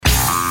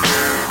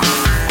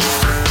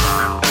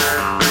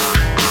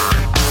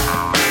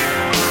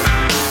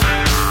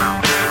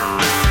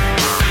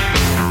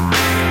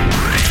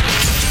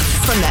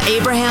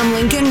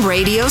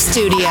radio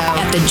studio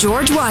at the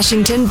George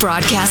Washington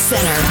Broadcast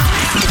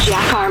Center.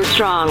 Jack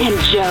Armstrong and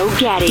Joe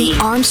Getty. The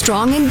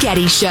Armstrong and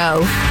Getty Show.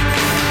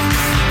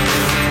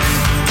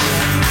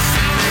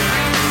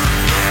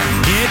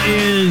 It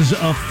is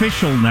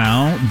official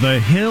now. The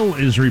Hill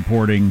is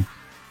reporting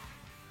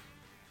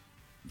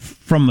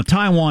from the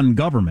Taiwan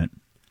government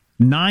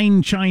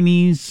 9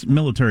 Chinese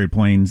military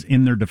planes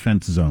in their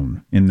defense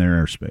zone, in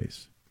their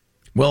airspace.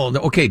 Well,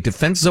 okay,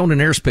 defense zone and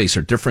airspace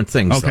are different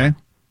things. Okay. Though.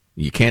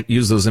 You can't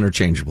use those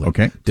interchangeably.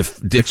 Okay.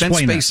 Defense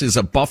space is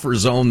a buffer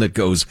zone that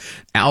goes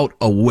out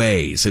a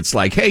ways. It's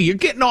like, hey, you're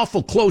getting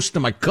awful close to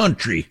my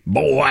country,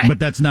 boy. But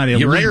that's not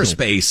illegal. Your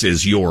airspace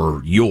is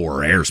your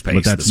airspace,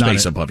 but that's the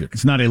space above you.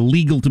 It's not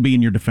illegal to be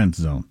in your defense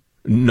zone.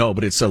 No,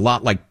 but it's a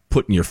lot like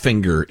putting your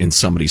finger in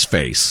somebody's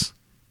face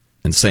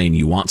and saying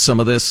you want some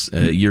of this.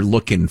 You're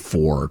looking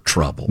for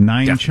trouble.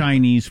 9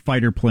 Chinese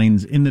fighter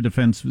planes in the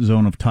defense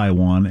zone of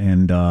Taiwan,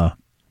 and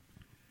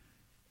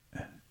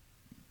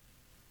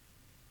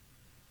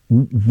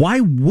why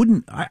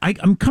wouldn't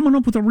I'm coming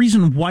up with a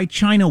reason why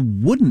China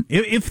wouldn't?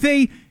 If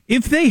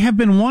they have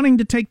been wanting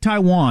to take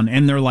Taiwan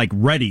and they're like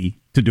ready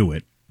to do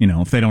it,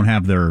 if they don't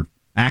have their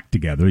act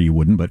together, you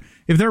wouldn't. But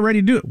if they're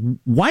ready to do it,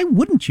 why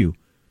wouldn't you?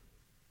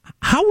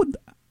 How would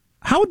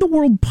the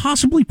world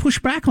possibly push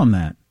back on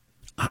that?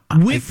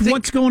 With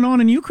what's going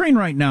on in Ukraine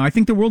right now, I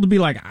think the world would be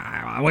like,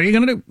 what are you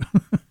going to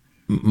do?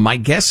 My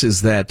guess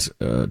is that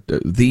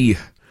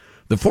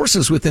the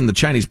forces within the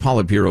Chinese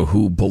Politburo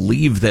who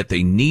believe that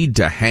they need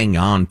to hang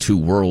on to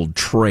world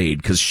trade,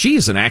 because she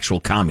is an actual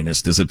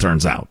communist, as it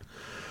turns out,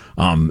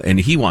 and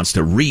he wants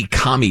to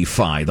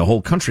re-commify the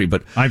whole country.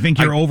 But I think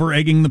you're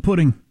over-egging the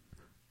pudding.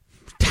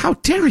 How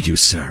dare you,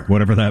 sir?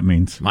 Whatever that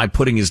means. My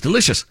pudding is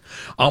delicious.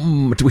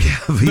 Do we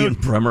have Ian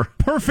Bremer?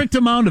 Perfect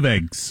amount of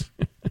eggs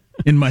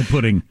in my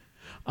pudding.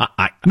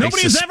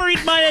 Nobody has ever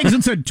eaten my eggs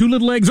and said too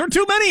little eggs or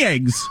too many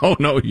eggs. Oh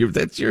no,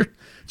 it's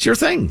your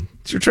thing.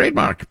 It's your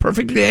trademark.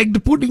 Perfectly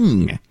egged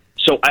pudding.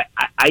 So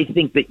I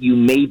think that you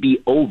may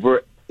be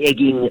over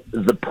egging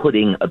the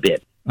pudding a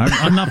bit.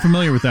 I'm not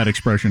familiar with that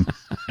expression.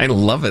 I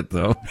love it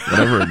though,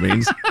 whatever it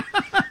means.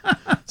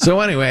 So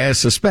anyway, I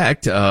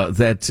suspect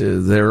that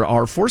there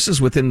are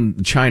forces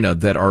within China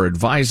that are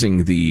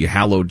advising the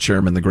hallowed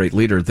chairman, the great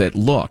leader, that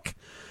look,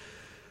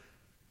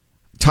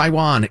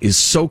 Taiwan is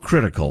so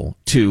critical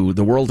to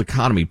the world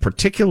economy,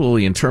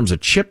 particularly in terms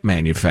of chip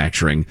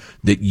manufacturing,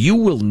 that you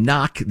will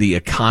knock the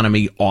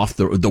economy off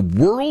the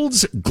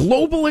world's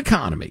global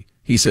economy,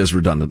 he says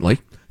redundantly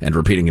and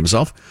repeating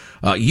himself.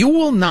 You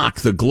will knock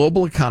the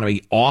global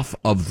economy off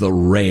of the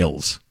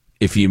rails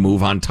if you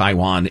move on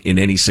Taiwan in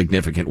any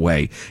significant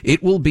way.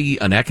 It will be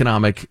an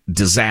economic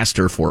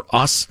disaster for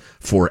us,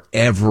 for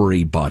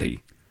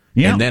everybody.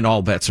 Yeah. And then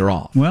all bets are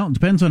off. Well, it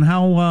depends on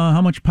how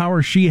much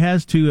power she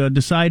has to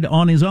decide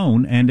on his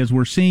own. And as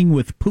we're seeing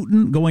with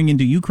Putin going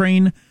into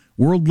Ukraine,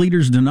 world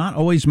leaders do not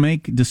always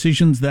make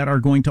decisions that are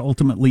going to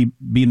ultimately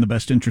be in the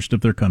best interest of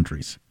their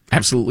countries.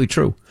 Absolutely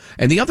true.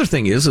 And the other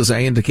thing is, as I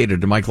indicated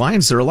to Mike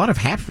Lyons, there are a lot of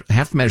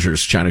half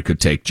measures China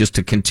could take just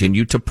to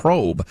continue to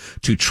probe,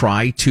 to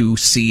try to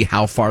see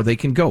how far they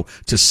can go,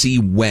 to see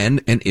when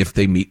and if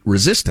they meet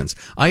resistance.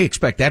 I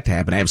expect that to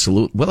happen.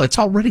 Absolutely. Well, it's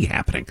already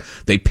happening.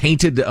 They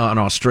painted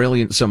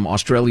some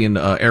Australian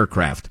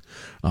aircraft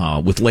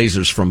with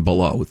lasers from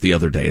below the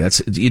other day.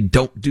 You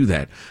don't do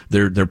that.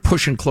 They're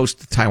pushing close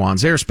to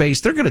Taiwan's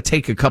airspace. They're going to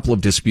take a couple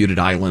of disputed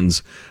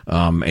islands,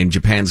 and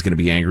Japan's going to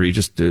be angry.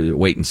 Just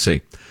wait and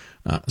see.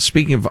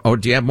 Speaking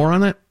of, do you have more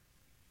on that?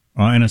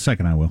 In a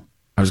second, I will.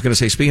 I was going to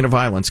say, speaking of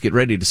violence, get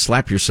ready to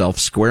slap yourself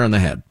square in the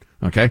head.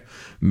 Okay,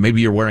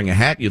 maybe you're wearing a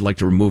hat. You'd like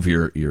to remove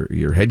your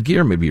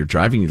headgear. Maybe you're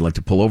driving. You'd like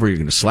to pull over. You're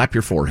going to slap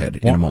your forehead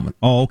in a moment.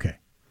 Oh, okay.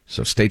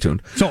 So stay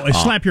tuned. So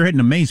slap your head in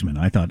amazement.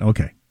 I thought,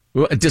 okay.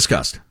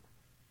 Disgust.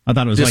 I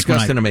thought it was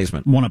disgust like and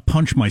amazement. Want to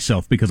punch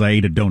myself because I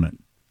ate a donut.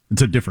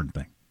 It's a different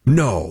thing.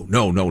 No.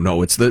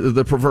 It's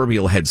the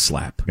proverbial head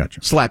slap.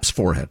 Gotcha. Slaps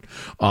forehead.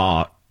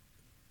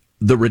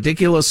 The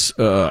ridiculous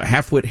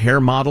half-wit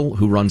hair model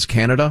who runs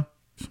Canada,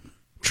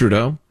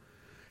 Trudeau,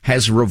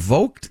 has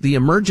revoked the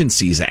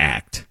Emergencies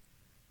Act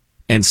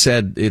and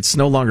said it's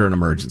no longer an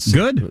emergency.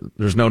 Good.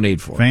 There's no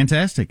need for it.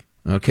 Fantastic.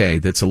 Okay,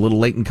 that's a little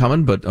late in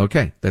coming, but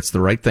okay, that's the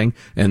right thing.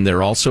 And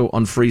they're also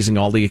unfreezing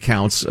all the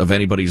accounts of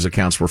anybody whose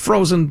accounts were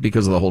frozen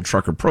because of the whole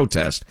trucker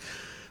protest.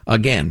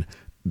 Again,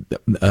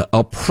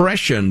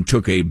 oppression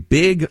took a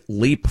big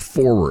leap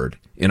forward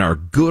in our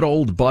good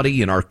old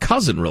buddy and our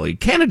cousin, really.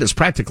 Canada's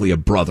practically a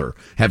brother,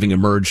 having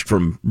emerged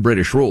from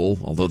British rule,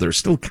 although they're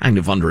still kind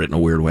of under it in a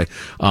weird way.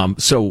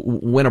 So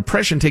when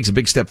oppression takes a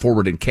big step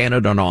forward in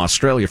Canada and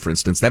Australia, for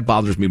instance, that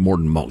bothers me more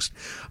than most.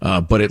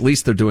 But at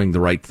least they're doing the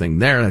right thing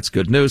there. That's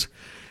good news.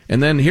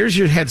 And then here's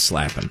your head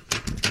slapping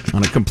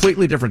on a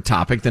completely different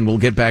topic. Then we'll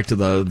get back to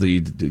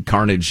the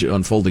carnage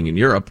unfolding in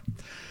Europe.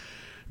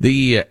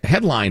 The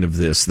headline of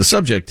this, the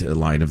subject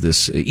line of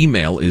this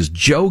email is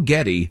Joe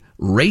Getty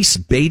race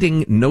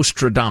baiting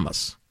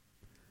Nostradamus.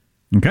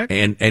 Okay.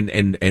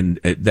 And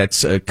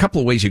that's a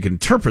couple of ways you can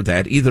interpret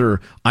that. Either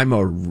I'm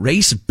a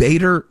race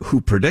baiter who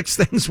predicts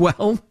things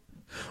well,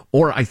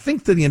 Or I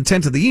think that the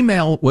intent of the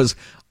email was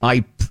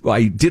I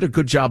did a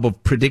good job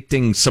of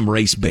predicting some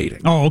race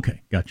baiting. Oh,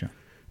 okay. Gotcha.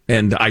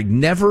 And I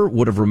never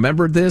would have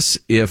remembered this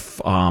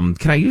if, can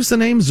I use the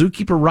name?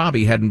 Zookeeper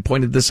Robbie hadn't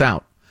pointed this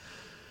out.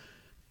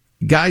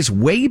 Guys,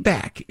 way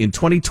back in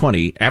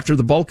 2020, after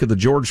the bulk of the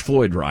George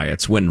Floyd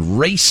riots, when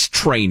race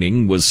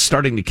training was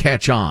starting to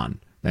catch on,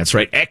 that's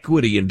right,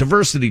 equity and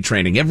diversity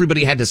training,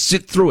 everybody had to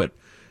sit through it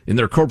in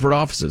their corporate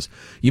offices.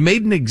 You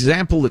made an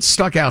example that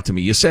stuck out to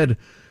me. You said,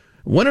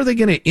 when are they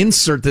going to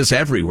insert this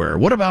everywhere?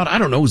 What about, I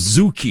don't know,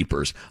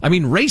 zookeepers? I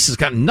mean, race has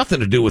got nothing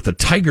to do with the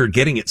tiger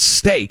getting its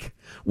steak.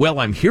 Well,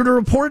 I'm here to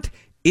report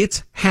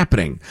it's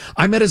happening.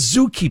 I'm at a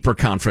zookeeper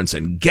conference,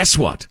 and guess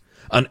what?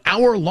 An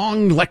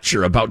hour-long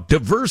lecture about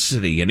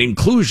diversity and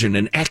inclusion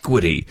and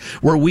equity,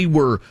 where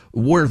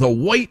the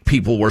white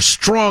people were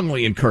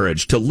strongly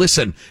encouraged to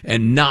listen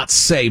and not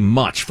say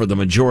much for the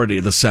majority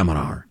of the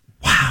seminar.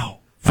 Wow.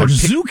 For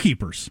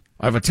zookeepers.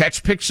 I've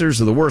attached pictures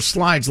of the worst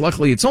slides.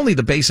 Luckily, it's only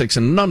the basics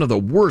and none of the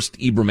worst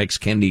Ibram X.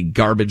 Kendi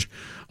garbage.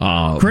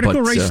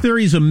 Critical race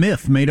theory is a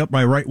myth made up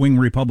by right-wing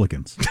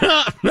Republicans.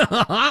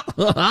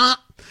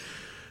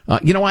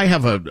 I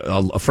have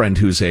a friend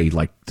who's a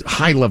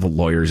high-level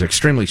lawyer. He's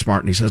extremely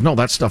smart, and he says, no,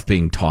 that stuff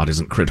being taught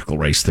isn't critical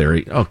race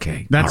theory.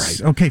 Okay, all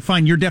right. Okay,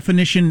 fine. Your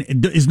definition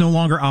is no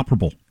longer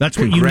operable. That's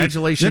what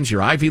Congratulations,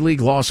 your Ivy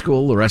League law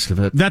school, the rest of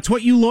it. That's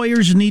what you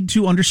lawyers need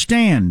to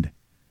understand.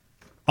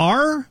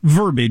 Our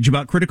verbiage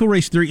about critical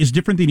race theory is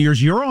different than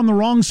yours. You're on the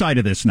wrong side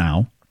of this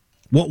now.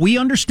 What we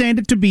understand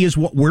it to be is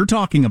what we're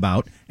talking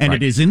about, and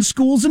right. It is in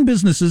schools and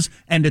businesses,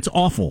 and it's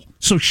awful.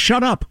 So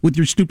shut up with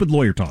your stupid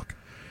lawyer talk.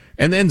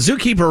 And then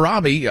Zookeeper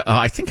Robbie,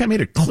 I think I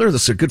made it clear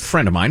this is a good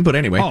friend of mine, but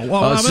anyway. Oh,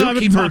 well, I was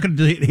talking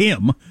to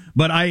him,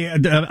 but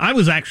I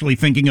was actually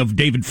thinking of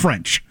David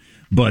French,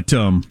 but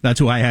that's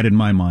who I had in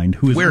my mind.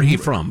 Where he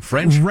from?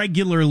 French?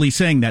 Regularly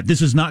saying that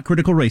this is not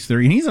critical race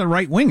theory, and he's a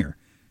right-winger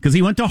because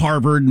he went to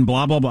Harvard and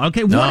blah, blah, blah.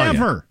 Okay,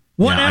 whatever.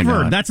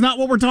 Whatever. That's not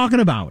what we're talking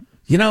about.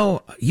 You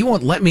know, you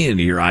won't let me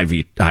into your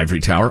ivory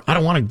tower. I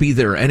don't want to be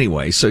there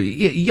anyway. So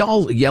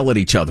y'all yell at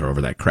each other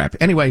over that crap.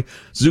 Anyway,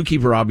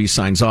 Zookeeper Robbie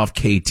signs off.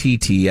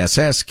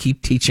 KTTSS.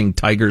 Keep teaching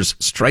tigers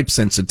stripe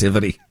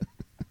sensitivity.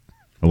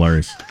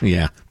 Hilarious.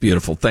 Yeah,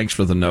 beautiful. Thanks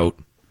for the note.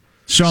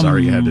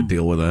 Sorry you had to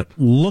deal with that.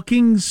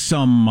 Looking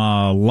some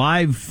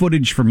live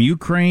footage from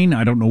Ukraine.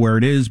 I don't know where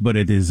it is, but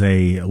it is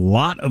a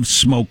lot of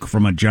smoke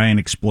from a giant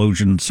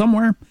explosion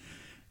somewhere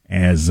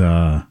as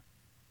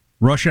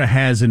Russia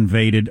has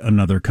invaded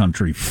another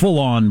country, full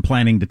on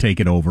planning to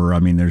take it over. I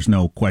mean, there's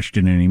no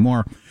question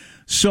anymore.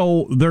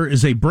 So there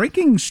is a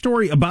breaking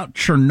story about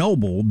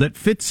Chernobyl that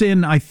fits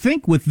in, I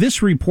think, with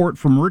this report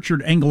from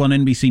Richard Engel on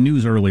NBC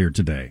News earlier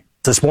today.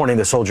 This morning,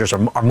 the soldiers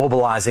are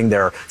mobilizing.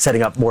 They're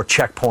setting up more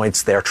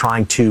checkpoints. They're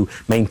trying to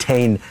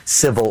maintain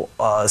civil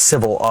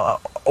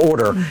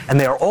order, and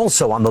they are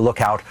also on the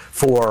lookout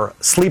for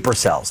sleeper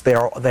cells. They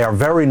are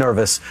very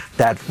nervous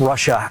that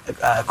Russia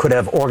could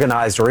have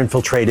organized or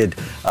infiltrated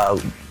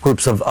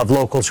groups of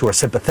locals who are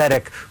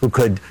sympathetic, who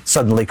could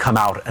suddenly come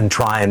out and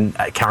try and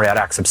carry out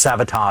acts of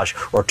sabotage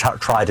or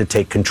try to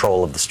take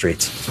control of the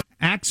streets.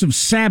 Acts of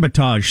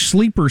sabotage,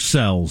 sleeper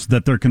cells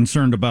that they're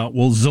concerned about.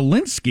 Well,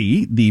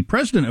 Zelensky, the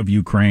president of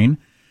Ukraine,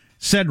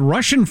 said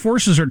Russian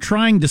forces are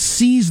trying to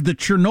seize the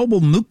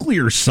Chernobyl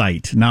nuclear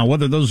site. Now,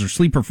 whether those are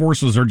sleeper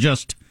forces or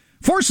just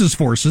forces,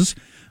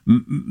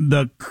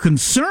 the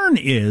concern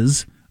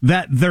is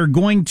that they're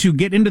going to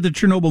get into the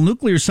Chernobyl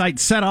nuclear site,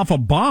 set off a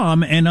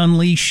bomb, and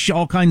unleash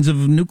all kinds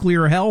of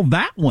nuclear hell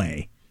that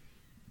way.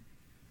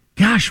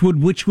 Gosh,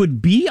 which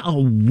would be a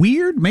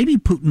weird, maybe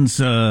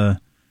Putin's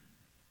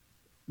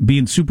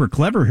being super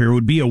clever here,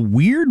 would be a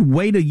weird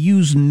way to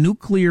use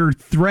nuclear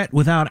threat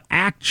without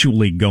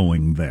actually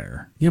going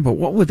there. Yeah, but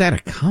what would that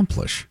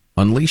accomplish?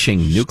 Unleashing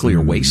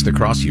nuclear waste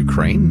across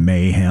Ukraine?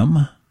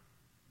 Mayhem.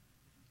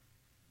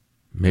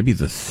 Maybe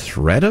the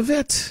threat of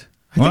it?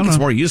 I think it's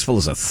more useful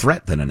as a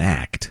threat than an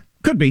act.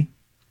 Could be.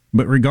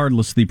 But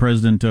regardless, the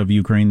president of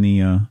Ukraine,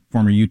 the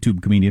former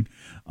YouTube comedian,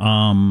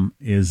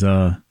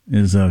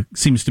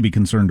 seems to be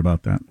concerned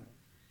about that.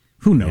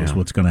 Who knows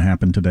what's going to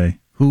happen today?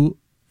 Who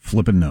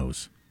flippin'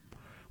 knows?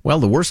 Well,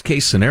 the worst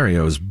case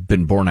scenario has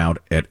been borne out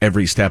at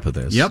every step of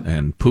this. Yep.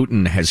 And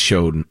Putin has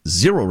shown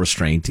zero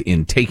restraint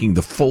in taking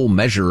the full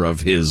measure of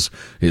his,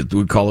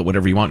 we call it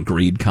whatever you want,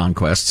 greed,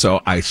 conquest.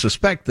 So I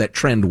suspect that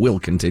trend will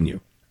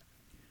continue.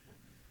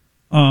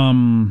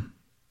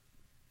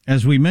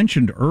 As we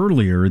mentioned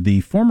earlier, the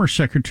former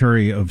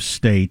Secretary of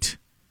State,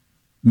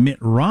 Mitt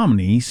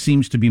Romney,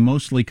 seems to be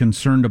mostly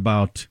concerned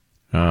about...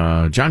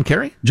 John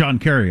Kerry? John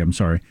Kerry, I'm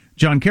sorry.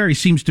 John Kerry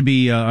seems to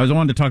be, I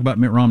wanted to talk about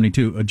Mitt Romney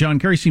too. John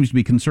Kerry seems to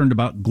be concerned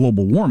about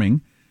global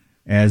warming,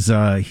 as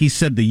he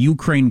said the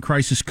Ukraine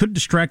crisis could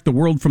distract the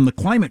world from the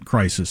climate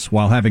crisis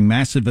while having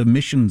massive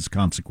emissions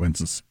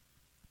consequences.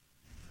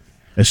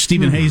 As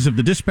Stephen Hayes of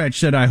the Dispatch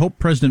said, I hope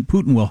President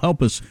Putin will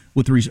help us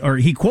with,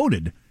 he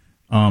quoted,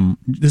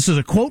 this is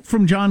a quote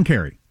from John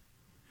Kerry,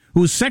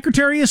 who was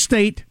Secretary of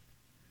State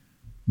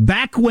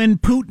back when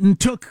Putin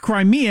took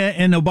Crimea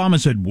and Obama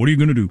said, what are you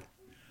going to do?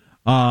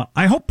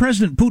 I hope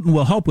President Putin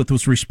will help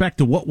with respect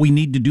to what we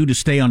need to do to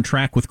stay on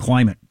track with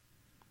climate.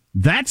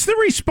 That's the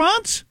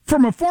response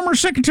from a former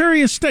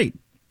Secretary of State.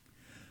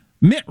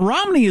 Mitt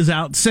Romney is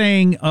out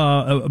saying,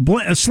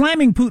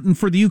 slamming Putin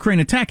for the Ukraine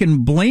attack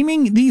and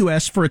blaming the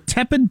U.S. for a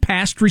tepid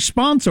past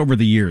response over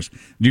the years.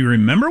 Do you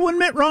remember when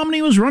Mitt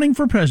Romney was running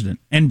for president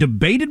and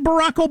debated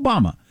Barack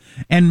Obama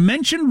and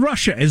mentioned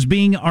Russia as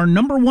being our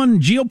number one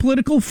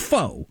geopolitical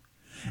foe?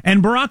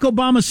 And Barack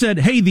Obama said,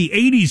 hey, the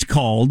 80s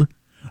called.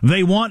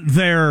 They want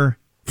their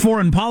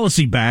foreign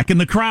policy back. And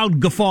the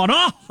crowd guffawed. Oh,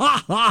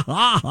 ha, ha,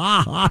 ha,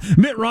 ha, ha.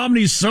 Mitt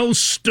Romney's so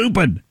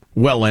stupid.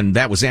 Well, and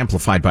that was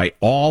amplified by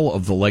all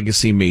of the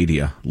legacy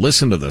media.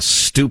 Listen to the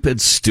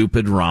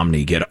stupid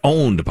Romney get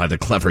owned by the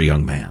clever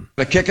young man.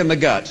 A kick in the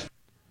gut.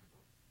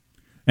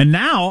 And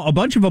now a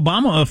bunch of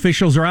Obama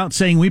officials are out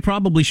saying we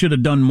probably should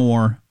have done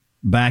more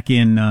back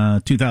in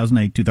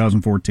 2008,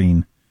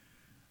 2014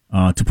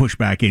 to push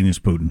back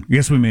against Putin. I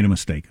guess we made a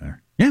mistake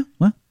there. Yeah,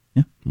 well,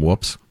 yeah.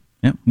 Whoops.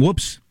 Yeah,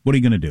 whoops. What are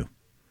you going to do?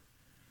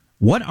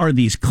 What are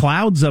these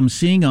clouds I'm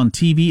seeing on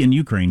TV in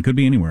Ukraine? Could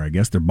be anywhere, I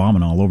guess. They're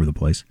bombing all over the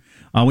place.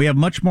 We have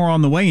much more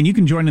on the way, and you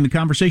can join in the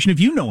conversation if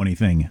you know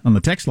anything on the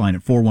text line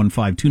at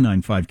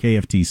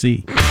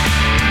 415-295-KFTC.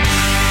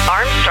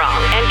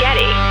 Armstrong and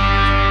Getty.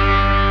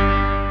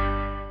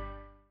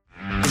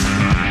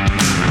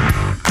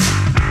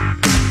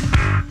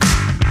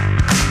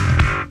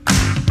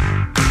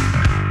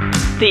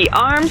 The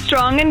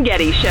Armstrong and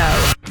Getty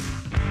Show.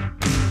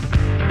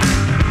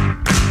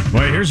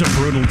 Well, here's a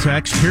brutal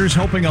text. Here's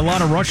hoping a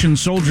lot of Russian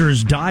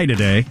soldiers die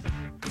today.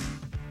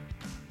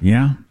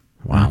 Yeah.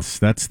 Wow.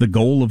 That's the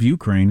goal of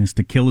Ukraine, is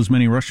to kill as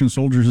many Russian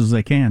soldiers as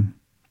they can.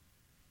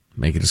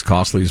 Make it as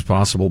costly as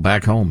possible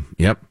back home.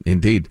 Yep,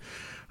 indeed.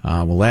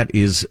 Well, that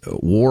is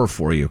war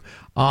for you.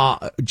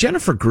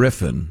 Jennifer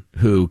Griffin,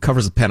 who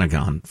covers the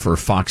Pentagon for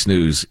Fox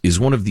News, is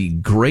one of the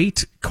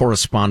great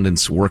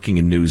correspondents working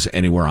in news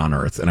anywhere on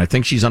earth. And I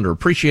think she's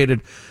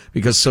underappreciated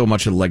because so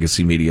much of the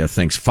legacy media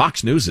thinks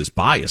Fox News is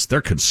biased.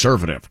 They're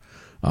conservative.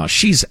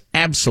 She's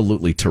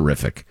absolutely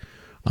terrific.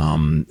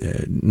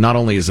 Not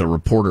only as a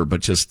reporter,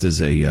 but just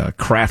as a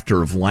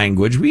crafter of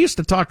language. We used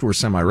to talk to her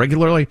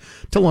semi-regularly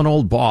till an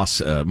old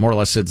boss more or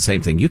less said the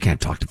same thing. You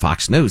can't talk to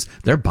Fox News.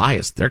 They're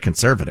biased. They're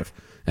conservative.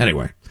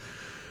 Anyway,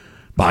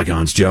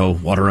 bygones, Joe,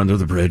 water under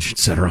the bridge,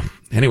 etc.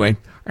 Anyway,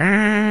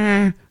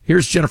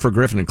 here's Jennifer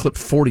Griffin in clip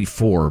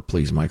 44,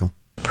 please, Michael.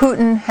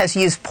 Putin has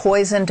used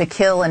poison to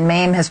kill and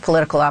maim his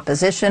political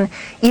opposition,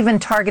 even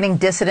targeting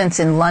dissidents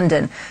in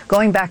London,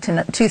 going back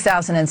to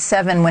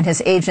 2007 when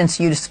his agents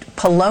used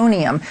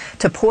polonium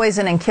to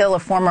poison and kill a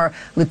former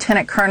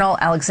Lieutenant Colonel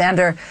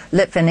Alexander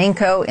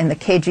Litvinenko in the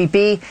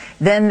KGB.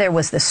 Then there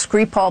was the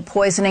Skripal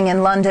poisoning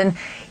in London.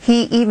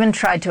 He even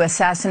tried to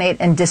assassinate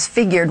and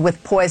disfigured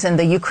with poison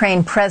the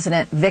Ukraine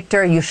president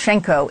Viktor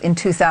Yushchenko in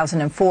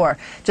 2004.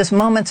 Just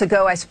moments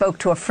ago, I spoke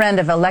to a friend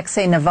of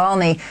Alexei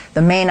Navalny,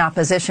 the main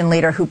opposition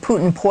leader who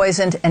Putin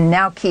poisoned and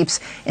now keeps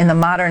in the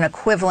modern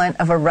equivalent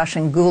of a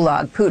Russian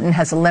gulag. Putin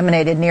has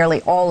eliminated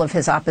nearly all of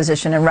his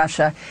opposition in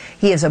Russia.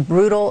 He is a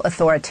brutal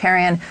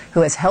authoritarian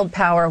who has held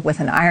power with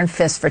an iron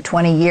fist for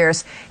 20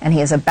 years, and he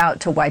is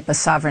about to wipe a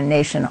sovereign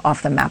nation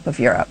off the map of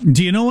Europe.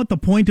 Do you know what the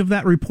point of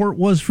that report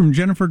was from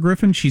Jennifer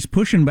Griffin? She's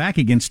pushing back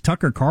against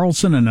Tucker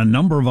Carlson and a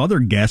number of other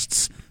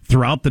guests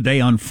throughout the day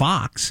on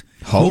Fox.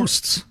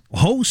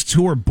 Hosts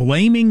who are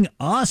blaming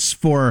us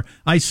for...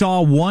 I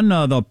saw one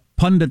of the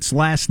pundits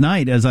last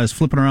night as I was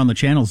flipping around the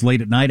channels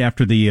late at night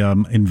after the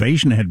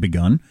invasion had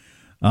begun.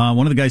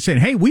 One of the guys said,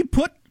 hey, we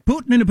put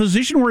Putin in a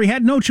position where he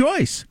had no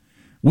choice.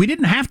 We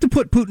didn't have to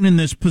put Putin in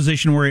this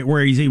position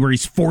where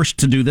he's forced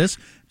to do this.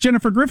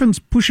 Jennifer Griffin's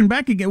pushing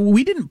back again.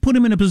 We didn't put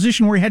him in a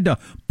position where he had to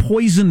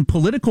poison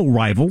political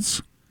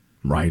rivals.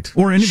 Right.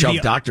 Or any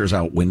shove doctors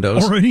out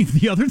windows. Or any of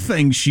the other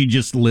things she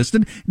just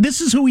listed. This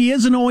is who he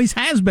is and always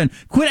has been.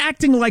 Quit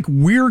acting like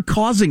we're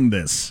causing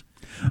this.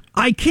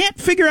 I can't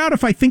figure out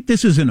if I think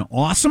this is an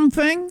awesome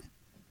thing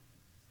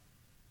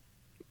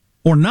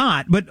or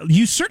not, but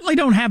you certainly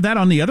don't have that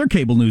on the other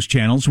cable news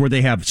channels where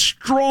they have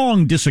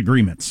strong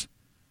disagreements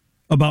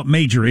about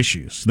major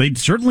issues. They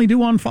certainly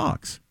do on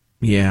Fox.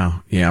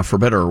 Yeah, for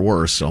better or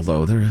worse,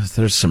 although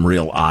there's some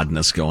real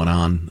oddness going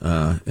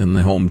on in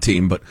the home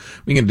team, but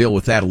we can deal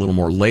with that a little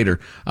more later.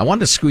 I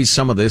wanted to squeeze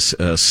some of this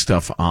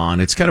stuff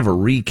on. It's kind of a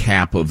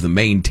recap of the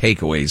main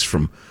takeaways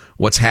from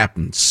what's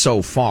happened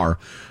so far.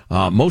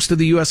 Most of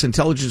the U.S.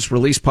 intelligence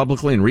released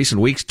publicly in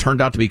recent weeks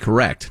turned out to be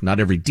correct. Not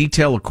every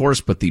detail, of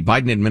course, but the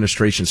Biden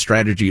administration's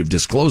strategy of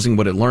disclosing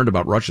what it learned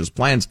about Russia's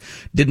plans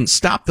didn't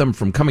stop them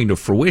from coming to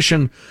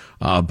fruition.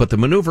 But the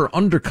maneuver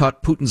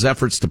undercut Putin's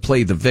efforts to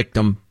play the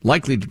victim,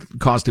 likely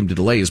caused him to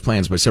delay his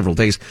plans by several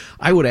days.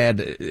 I would add,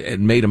 it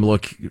made him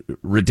look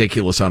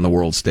ridiculous on the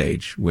world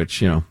stage,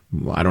 which,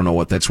 I don't know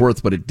what that's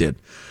worth, but it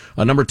did.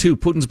 Number two,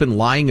 Putin's been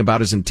lying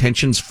about his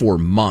intentions for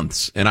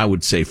months, and I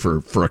would say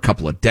for a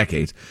couple of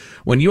decades.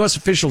 When U.S.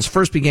 officials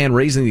first began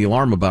raising the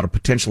alarm about a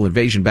potential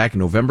invasion back in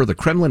November, the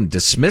Kremlin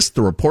dismissed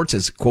the reports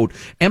as, quote,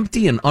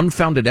 empty and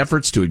unfounded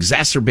efforts to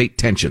exacerbate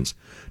tensions.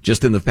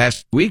 Just in the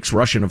past weeks,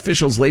 Russian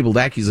officials labeled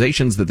accusations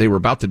revelations that they were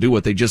about to do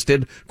what they just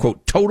did,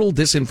 quote, total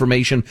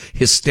disinformation,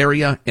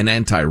 hysteria, and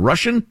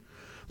anti-Russian?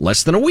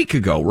 Less than a week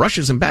ago,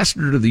 Russia's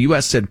ambassador to the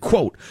U.S. said,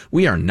 quote,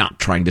 we are not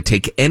trying to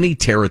take any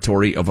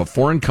territory of a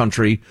foreign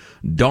country.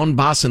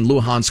 Donbass and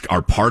Luhansk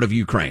are part of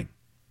Ukraine.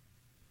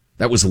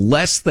 That was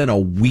less than a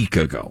week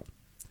ago.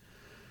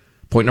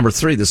 Point number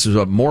 3, this is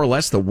more or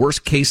less the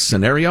worst case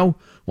scenario.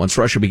 Once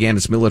Russia began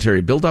its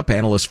military buildup,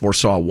 analysts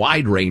foresaw a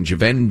wide range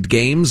of end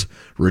games,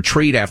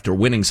 retreat after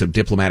winning some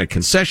diplomatic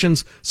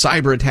concessions,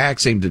 cyber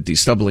attacks aimed at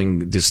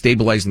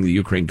destabilizing the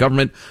Ukraine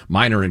government,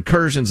 minor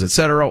incursions,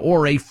 etc.,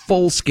 or a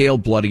full-scale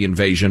bloody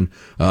invasion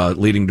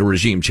leading to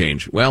regime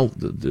change. Well,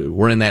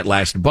 we're in that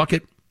last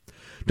bucket.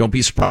 Don't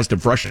be surprised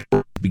if Russia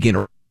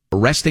begin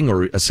arresting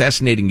or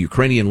assassinating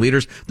Ukrainian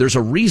leaders. There's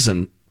a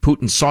reason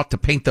Putin sought to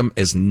paint them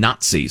as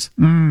Nazis.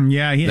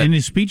 In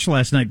his speech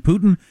last night,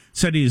 Putin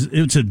said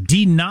it's a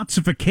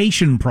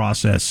denazification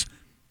process.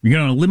 You're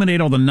going to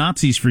eliminate all the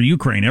Nazis for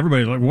Ukraine.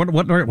 Everybody's like,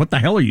 what the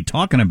hell are you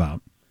talking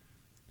about?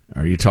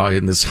 Are you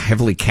talking this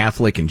heavily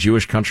Catholic and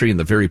Jewish country, and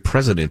the very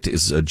president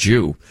is a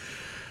Jew?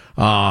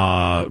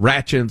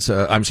 Sanctions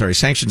are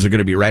going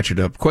to be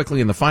ratcheted up quickly.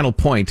 And the final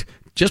point,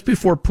 just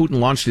before Putin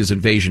launched his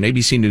invasion,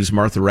 ABC News'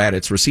 Martha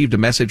Raddatz received a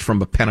message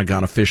from a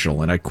Pentagon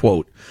official, and I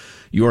quote,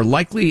 you are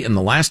likely in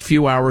the last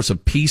few hours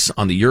of peace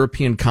on the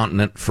European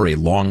continent for a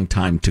long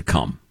time to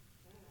come.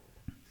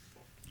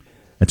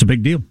 That's a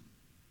big deal.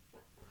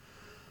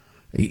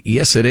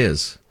 Yes, it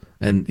is.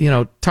 And,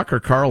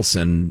 Tucker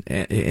Carlson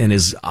and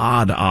his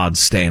odd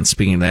stance,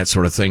 speaking of that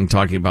sort of thing,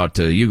 talking about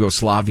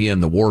Yugoslavia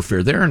and the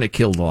warfare there, and it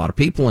killed a lot of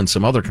people and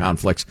some other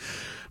conflicts.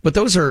 But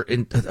those are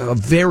a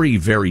very,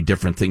 very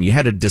different thing. You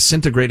had a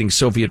disintegrating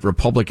Soviet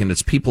republic and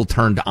its people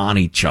turned on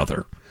each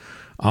other.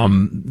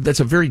 That's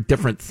a very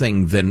different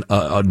thing than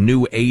a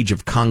new age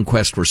of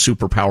conquest where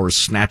superpowers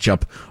snatch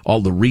up all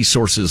the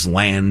resources,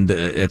 land,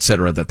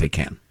 etc. that they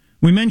can.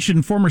 We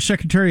mentioned former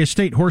Secretary of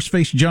State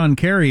Horseface John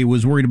Kerry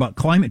was worried about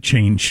climate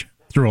change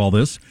through all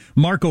this.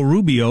 Marco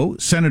Rubio,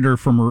 senator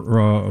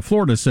from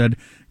Florida, said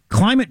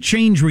climate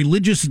change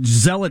religious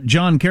zealot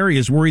John Kerry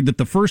is worried that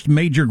the first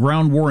major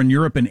ground war in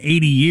Europe in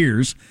 80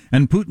 years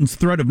and Putin's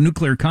threat of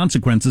nuclear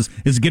consequences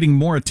is getting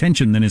more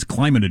attention than his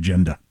climate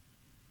agenda.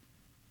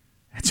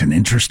 That's an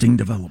interesting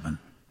development.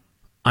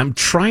 I'm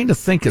trying to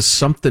think of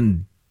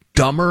something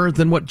dumber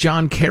than what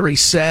John Kerry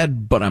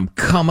said, but I'm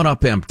coming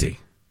up empty.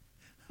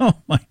 Oh,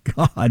 my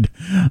God.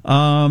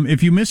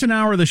 If you miss an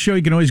hour of the show,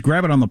 you can always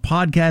grab it on the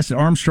podcast at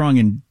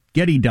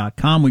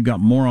ArmstrongandGetty.com. We've got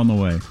more on the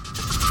way.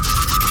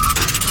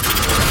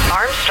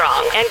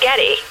 Armstrong and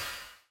Getty.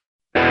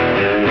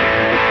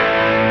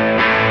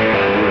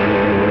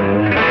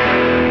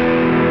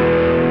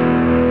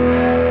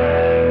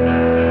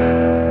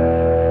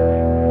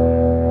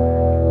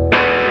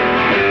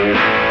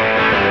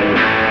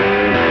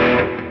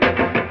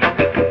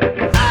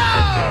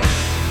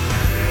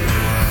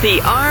 The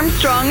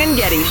Armstrong and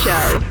Getty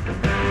Show.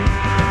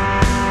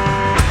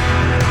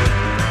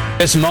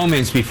 Just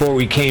moments before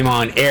we came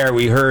on air,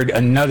 we heard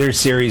another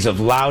series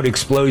of loud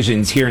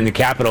explosions here in the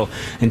Capitol,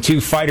 and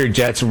 2 fighter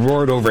jets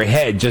roared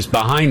overhead just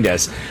behind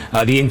us.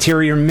 The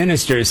Interior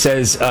Minister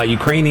says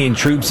Ukrainian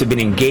troops have been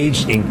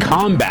engaged in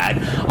combat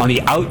on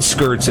the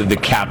outskirts of the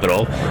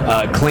Capitol,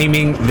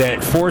 claiming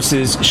that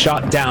forces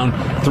shot down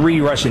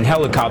 3 Russian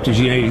helicopters,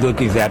 you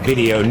look at that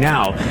video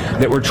now,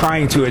 that were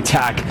trying to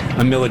attack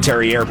a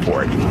military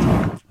airport.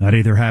 That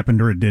either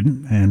happened or it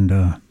didn't,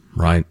 and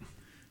right.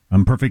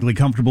 I'm perfectly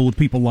comfortable with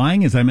people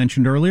lying, as I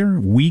mentioned earlier.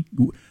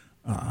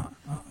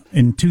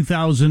 In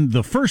 2000,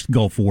 the first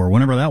Gulf War,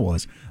 whenever that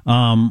was,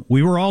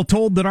 we were all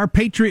told that our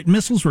Patriot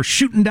missiles were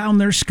shooting down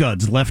their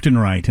scuds left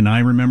and right. And I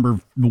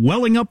remember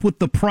welling up with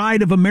the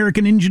pride of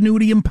American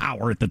ingenuity and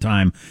power at the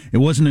time. It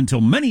wasn't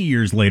until many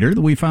years later that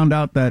we found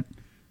out that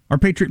our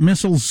Patriot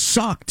missiles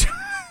sucked.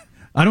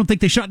 I don't think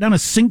they shot down a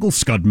single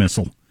Scud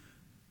missile.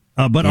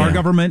 But our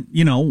government,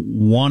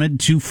 wanted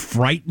to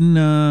frighten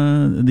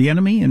the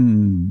enemy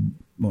and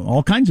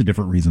all kinds of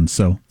different reasons.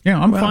 So,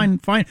 I'm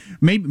fine.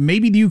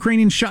 Maybe the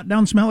Ukrainians shot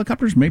down some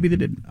helicopters. Maybe they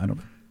didn't. I don't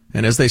know.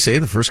 And as they say,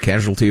 the first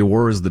casualty of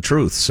war is the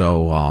truth.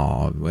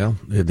 So,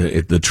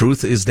 the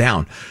truth is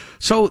down.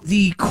 So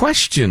the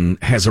question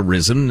has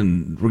arisen,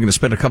 and we're going to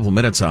spend a couple of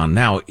minutes on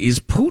now,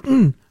 is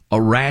Putin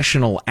a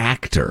rational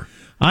actor?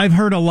 I've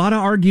heard a lot of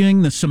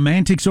arguing the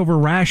semantics over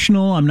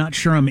rational. I'm not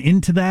sure I'm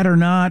into that or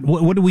not.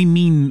 What do we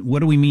mean?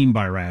 What do we mean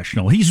by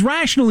rational? He's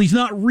rational. He's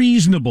not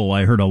reasonable.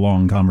 I heard a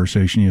long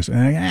conversation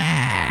yesterday.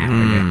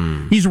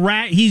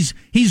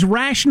 He's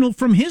rational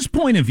from his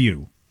point of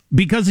view.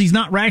 Because he's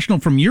not rational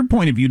from your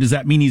point of view, does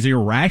that mean he's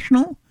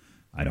irrational?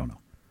 I don't know.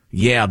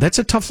 Yeah, that's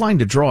a tough line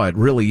to draw. It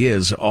really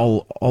is.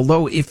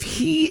 Although if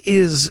he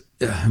is,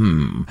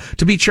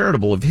 to be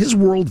charitable, if his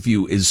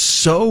worldview is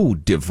so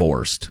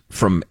divorced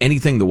from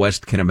anything the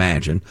West can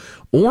imagine,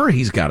 or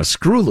he's got a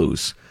screw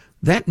loose,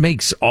 that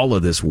makes all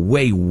of this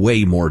way,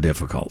 way more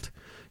difficult.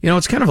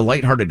 It's kind of a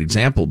lighthearted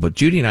example, but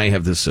Judy and I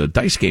have this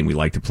dice game we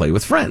like to play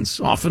with friends,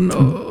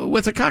 often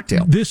with a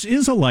cocktail. This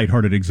is a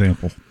lighthearted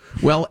example.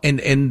 Well,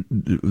 and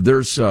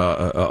there's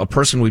a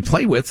person we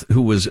play with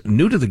who was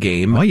new to the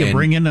game. Oh, you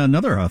bring in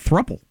another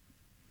thruple.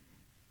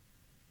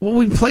 Well,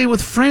 we play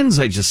with friends,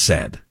 I just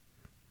said.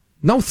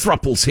 No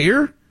thruples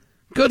here.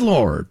 Good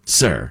Lord,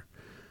 sir.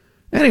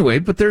 Anyway,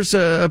 but there's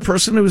a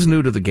person who was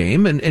new to the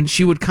game, and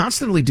she would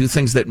constantly do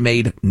things that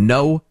made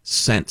no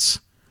sense.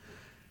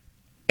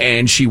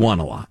 And she won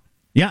a lot.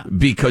 Yeah.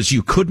 Because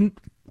you couldn't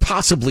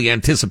possibly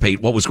anticipate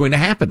what was going to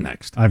happen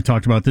next. I've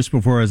talked about this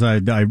before as I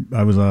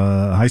was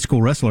a high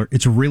school wrestler.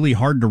 It's really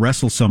hard to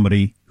wrestle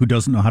somebody who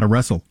doesn't know how to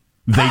wrestle.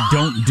 They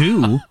don't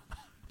do...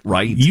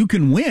 Right. You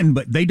can win,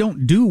 but they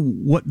don't do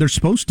what they're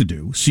supposed to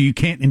do, so you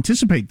can't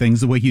anticipate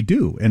things the way you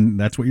do, and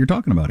that's what you're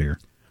talking about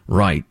here.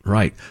 Right.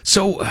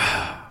 So,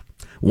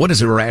 what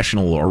does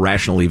irrational or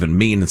rational even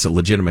mean? It's a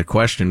legitimate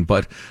question,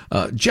 but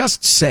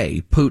just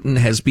say Putin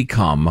has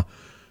become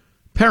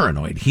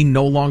paranoid. He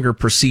no longer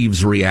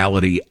perceives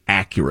reality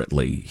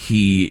accurately.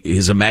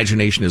 His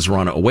imagination has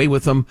run away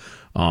with him,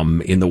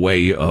 in the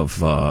way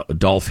of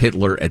Adolf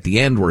Hitler at the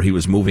end, where he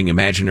was moving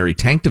imaginary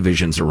tank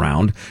divisions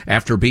around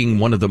after being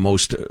one of the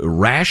most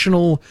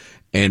rational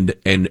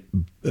and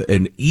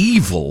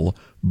evil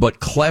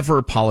but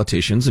clever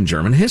politicians in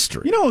German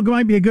history. You know what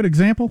might be a good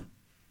example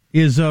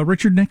is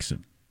Richard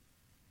Nixon.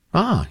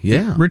 Ah,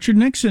 yeah. Richard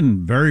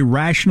Nixon, very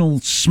rational,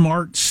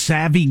 smart,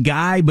 savvy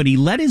guy, but he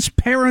let his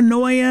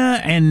paranoia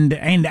and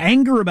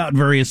anger about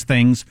various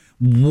things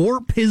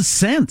warp his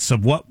sense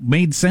of what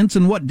made sense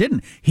and what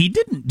didn't. He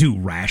didn't do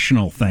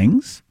rational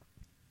things.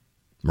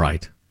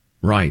 Right.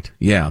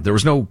 Yeah, there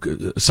was no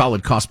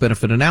solid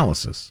cost-benefit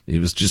analysis. He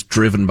was just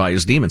driven by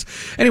his demons.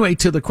 Anyway,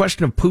 to the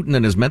question of Putin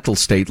and his mental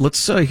state,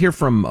 let's hear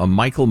from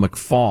Michael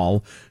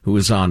McFall, who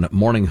is on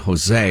Morning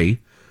Jose,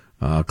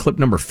 clip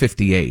number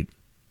 58.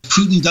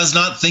 Putin does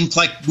not think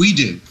like we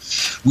do.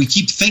 We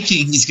keep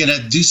thinking he's going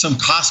to do some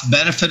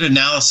cost-benefit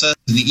analysis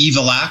in the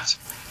evil act.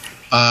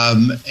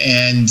 I've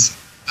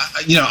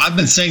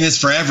been saying this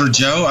forever,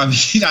 Joe. I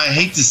mean, I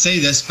hate to say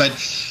this, but,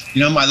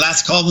 my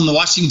last column in the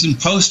Washington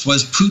Post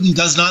was Putin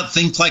does not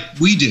think like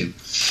we do.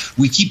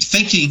 We keep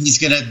thinking he's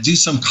going to do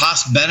some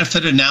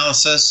cost-benefit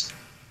analysis,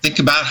 think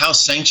about how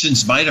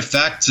sanctions might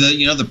affect,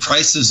 the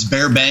price of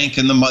Sberbank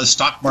and the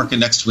stock market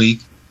next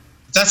week.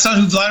 But that's not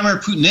who Vladimir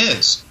Putin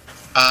is.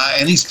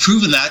 And he's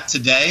proven that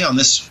today on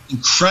this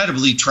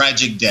incredibly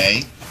tragic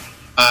day.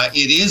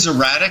 It is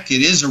erratic.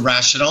 It is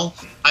irrational.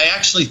 I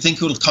actually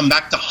think it'll come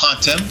back to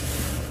haunt him.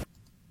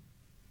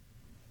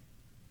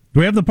 Do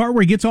we have the part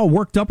where he gets all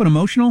worked up and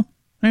emotional,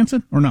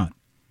 Hanson, or not?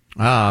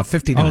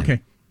 59. Oh,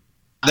 okay.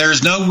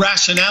 There's no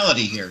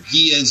rationality here.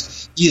 He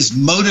is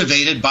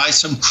motivated by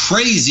some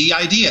crazy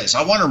ideas.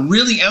 I want to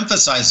really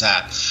emphasize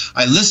that.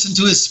 I listened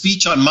to his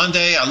speech on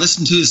Monday. I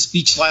listened to his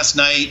speech last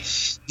night.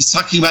 He's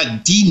talking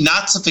about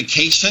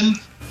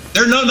denazification.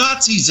 There are no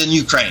Nazis in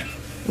Ukraine.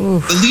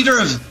 Oof. The leader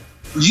of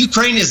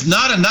Ukraine is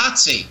not a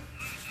Nazi.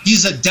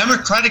 He's a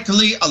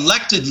democratically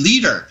elected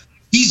leader.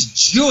 He's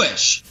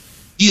Jewish.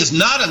 He is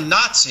not a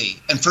Nazi.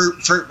 And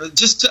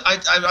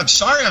I'm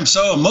sorry I'm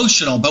so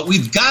emotional, but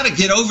we've got to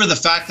get over the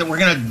fact that we're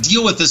going to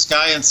deal with this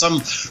guy in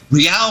some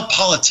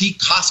realpolitik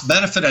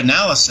cost-benefit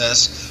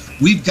analysis.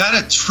 We've got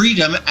to treat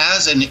him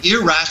as an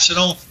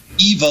irrational,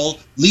 evil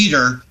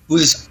leader who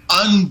has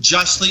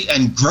unjustly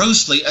and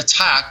grossly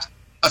attacked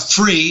a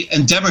free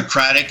and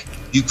democratic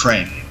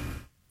Ukraine.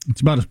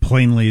 It's about as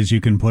plainly as you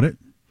can put it.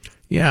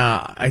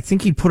 Yeah, I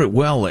think he put it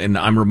well, and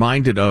I'm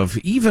reminded of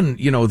even,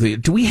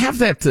 do we have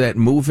that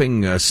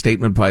moving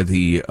statement by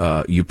the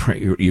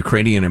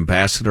Ukrainian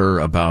ambassador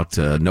about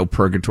no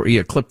purgatory?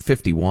 Yeah, clip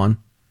 51.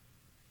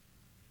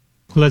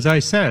 Well, as I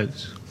said,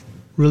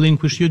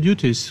 relinquish your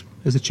duties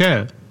as a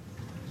chair.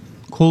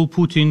 Call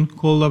Putin,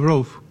 call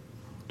Lavrov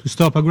to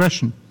stop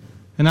aggression.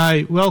 And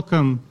I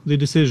welcome the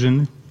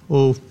decision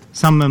of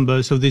some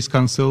members of this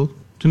council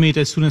to meet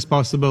as soon as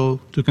possible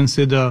to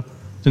consider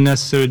the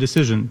necessary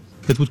decision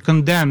that would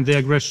condemn the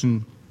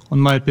aggression on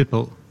my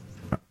people.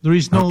 There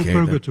is no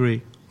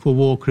purgatory for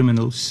war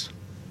criminals.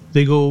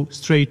 They go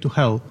straight to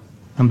hell,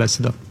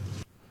 Ambassador.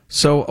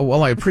 So,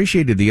 I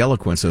appreciated the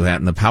eloquence of that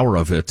and the power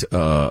of it.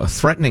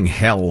 Threatening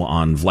hell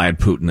on Vlad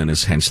Putin and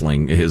his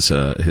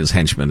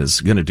henchmen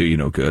is going to do you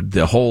no good.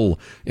 The whole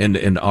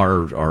and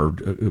our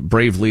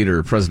brave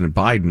leader, President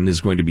Biden,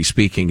 is going to be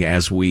speaking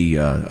as we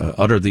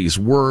utter these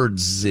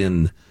words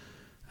in.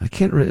 I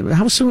can't.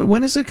 How soon?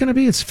 When is it going to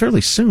be? It's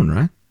fairly soon,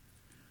 right?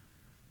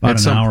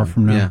 About an hour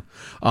from now.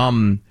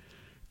 Yeah.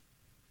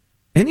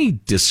 Any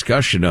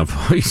discussion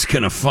of he's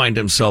going to find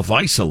himself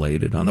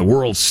isolated on the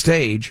world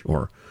stage,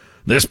 or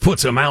this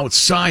puts him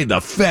outside the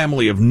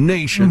family of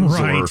nations,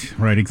 right,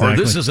 exactly. Or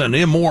this is an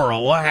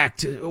immoral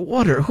act.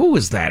 Who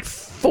is that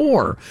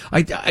for?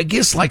 I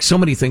guess, like so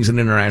many things in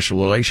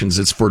international relations,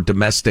 it's for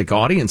domestic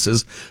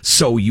audiences,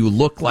 so you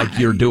look like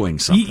you're doing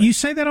something. You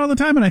say that all the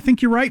time, and I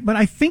think you're right, but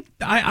I think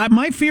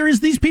my fear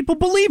is these people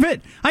believe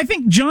it. I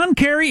think John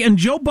Kerry and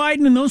Joe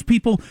Biden and those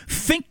people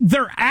think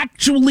they're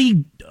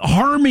actually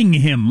harming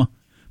him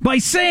by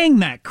saying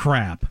that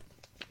crap.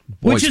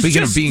 Boy,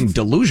 speaking of being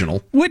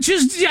delusional. Which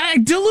is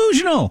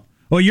delusional.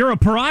 Well, you're a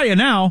pariah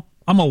now.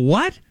 I'm a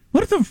what?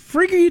 What the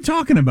frig are you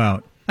talking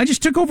about? I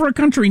just took over a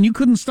country and you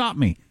couldn't stop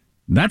me.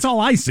 That's all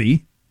I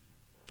see.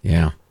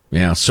 Yeah,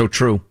 so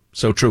true.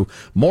 So true.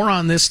 More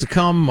on this to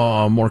come,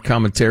 more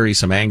commentary,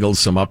 some angles,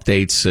 some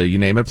updates, you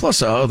name it,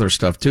 plus other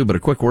stuff too. But a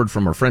quick word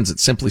from our friends at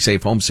Simply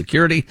Safe Home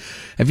Security.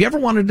 Have you ever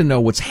wanted to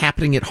know what's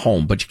happening at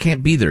home, but you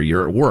can't be there?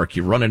 You're at work,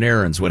 you're running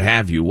errands, what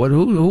have you.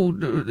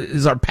 Who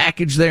is our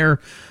package there?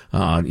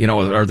 Are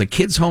the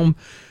kids home?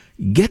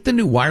 Get the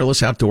new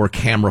wireless outdoor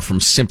camera from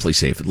Simply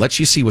Safe. It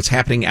lets you see what's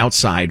happening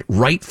outside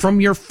right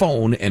from your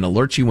phone and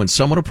alerts you when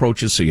someone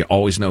approaches, so you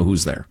always know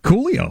who's there.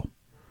 Coolio.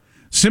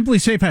 Simply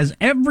Safe has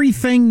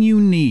everything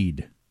you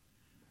need.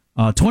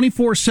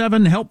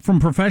 24/7 help from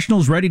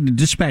professionals ready to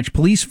dispatch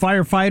police,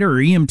 firefighter, or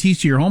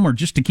EMTs to your home, or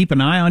just to keep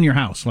an eye on your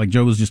house, like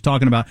Joe was just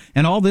talking about.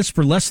 And all this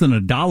for less than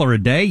 $1 a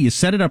day. You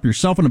set it up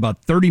yourself in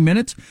about 30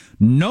 minutes.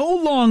 No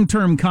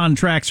long-term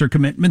contracts or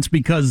commitments,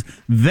 because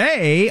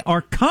they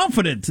are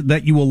confident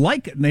that you will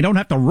like it, and they don't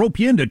have to rope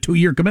you into a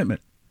 2-year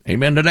commitment.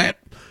 Amen to that.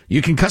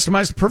 You can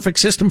customize the perfect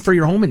system for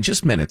your home in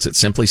just minutes at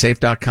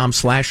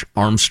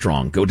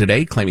simplysafe.com/Armstrong. Go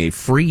today, claim a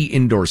free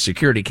indoor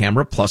security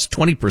camera plus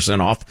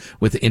 20% off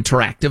with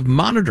interactive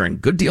monitoring.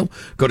 Good deal.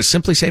 Go to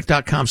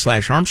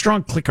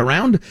simplysafe.com/Armstrong. Click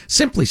around,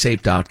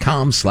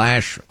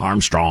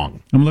 simplysafe.com/Armstrong.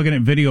 I'm looking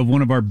at video of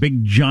one of our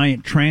big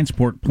giant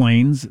transport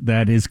planes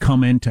that has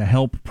come in to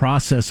help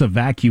process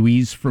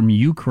evacuees from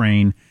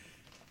Ukraine.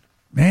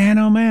 Man,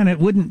 oh man, it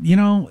wouldn't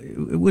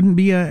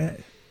be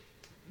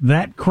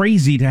that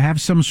crazy to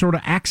have some sort of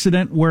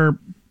accident where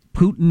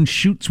Putin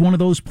shoots one of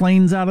those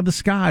planes out of the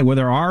sky,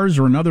 whether ours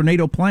or another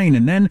NATO plane,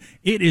 and then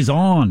it is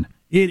on.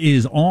 It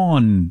is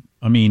on.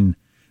 I mean,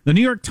 the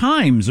New York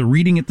Times are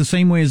reading it the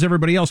same way as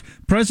everybody else.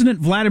 President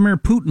Vladimir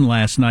Putin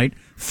last night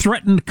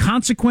threatened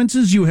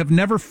consequences you have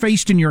never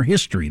faced in your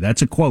history.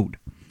 That's a quote.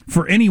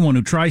 For anyone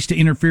who tries to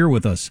interfere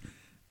with us.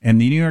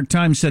 And the New York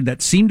Times said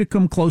that seemed to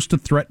come close to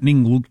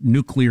threatening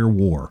nuclear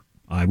war.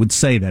 I would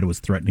say that it was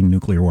threatening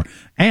nuclear war.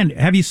 And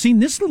have you seen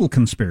this little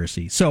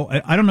conspiracy? So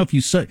I don't know if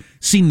you've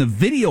seen the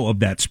video of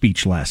that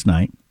speech last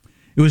night.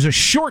 It was a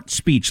short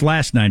speech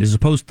last night as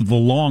opposed to the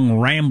long,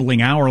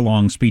 rambling,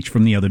 hour-long speech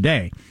from the other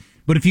day.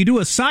 But if you do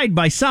a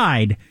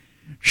side-by-side,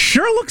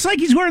 sure looks like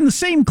he's wearing the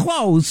same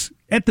clothes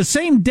at the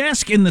same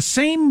desk in the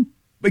same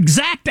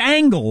exact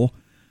angle,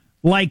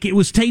 like it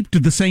was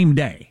taped the same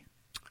day.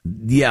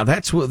 Yeah,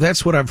 that's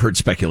what I've heard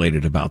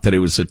speculated about, that it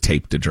was a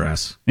taped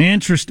address.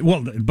 Interesting.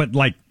 Well, but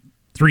like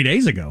 3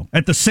 days ago,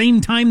 at the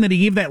same time that he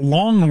gave that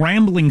long,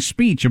 rambling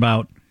speech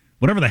about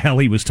whatever the hell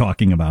he was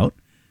talking about.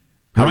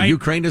 How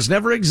Ukraine has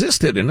never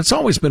existed, and it's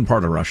always been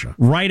part of Russia.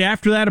 Right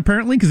after that,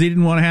 apparently, because he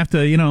didn't want to have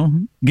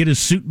to, get his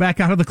suit back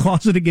out of the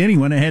closet again, he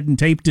went ahead and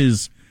taped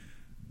his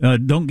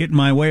 "Don't get in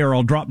my way or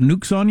I'll drop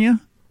nukes on you"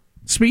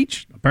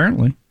 speech,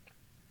 apparently.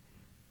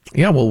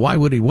 Yeah, well, why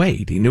would he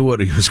wait? He knew what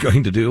he was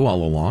going to do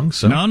all along.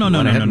 So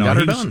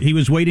no. He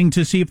was waiting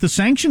to see if the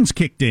sanctions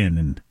kicked in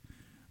and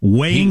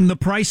weighing the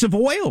price of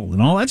oil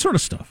and all that sort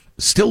of stuff.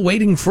 Still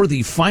waiting for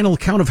the final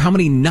count of how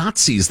many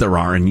Nazis there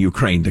are in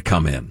Ukraine to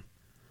come in.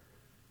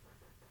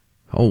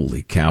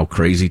 Holy cow,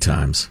 crazy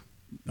times.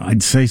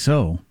 I'd say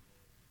so.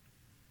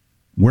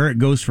 Where it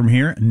goes from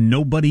here,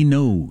 nobody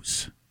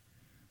knows.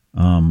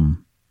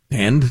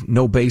 And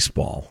no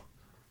baseball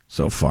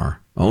so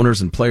far.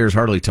 Owners and players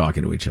hardly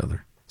talking to each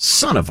other.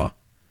 Son of a...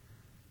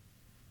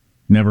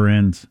 Never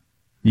ends.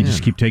 You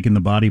just keep taking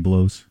the body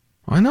blows.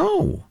 I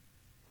know.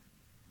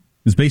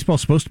 Is baseball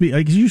supposed to be...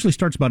 it usually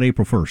starts about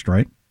April 1st,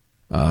 right?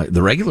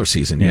 The regular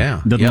season,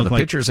 yeah. The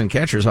pitchers and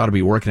catchers ought to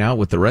be working out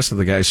with the rest of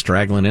the guys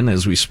straggling in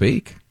as we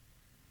speak.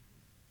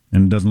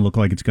 And it doesn't look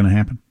like it's going to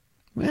happen?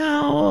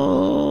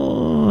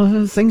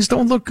 Well, things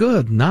don't look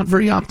good. Not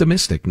very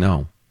optimistic,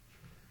 no.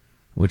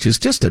 Which is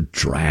just a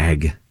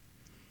drag.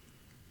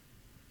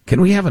 Can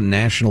we have a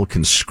national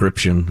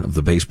conscription of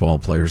the baseball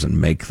players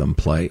and make them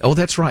play? Oh,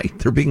 that's right.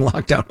 They're being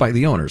locked out by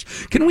the owners.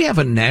 Can we have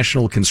a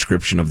national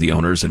conscription of the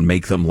owners and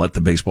make them let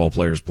the baseball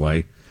players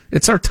play?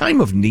 It's our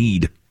time of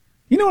need.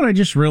 You know what I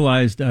just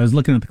realized? I was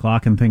looking at the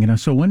clock and thinking,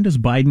 so when does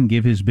Biden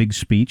give his big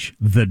speech?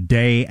 The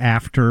day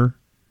after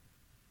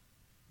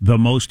the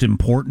most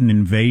important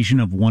invasion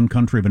of one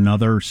country of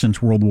another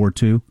since World War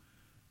II.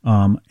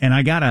 And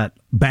I got a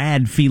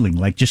bad feeling,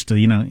 like just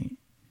a,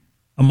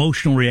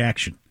 emotional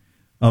reaction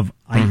of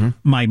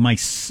my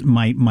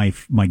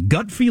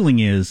gut feeling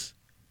is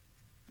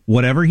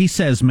whatever he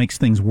says makes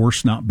things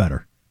worse, not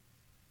better.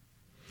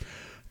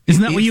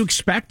 Isn't that what you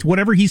expect?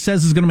 Whatever he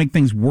says is going to make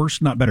things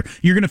worse, not better.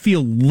 You're going to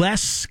feel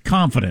less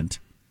confident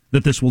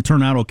that this will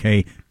turn out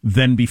okay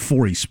than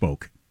before he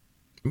spoke.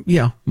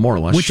 Yeah, more or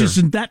less. Which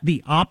isn't that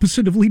the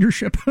opposite of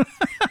leadership?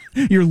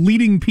 You're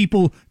leading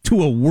people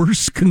to a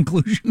worse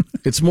conclusion.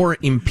 It's more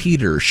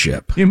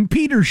impedership.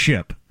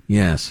 Impedership.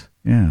 Yes.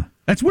 Yeah.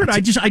 That's weird. I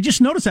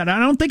just noticed that. I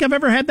don't think I've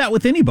ever had that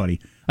with anybody.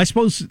 I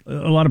suppose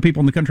a lot of people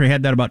in the country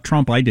had that about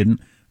Trump. I didn't.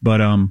 But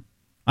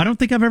I don't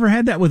think I've ever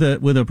had that with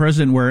a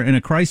president where in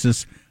a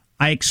crisis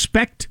I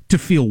expect to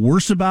feel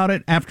worse about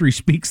it after he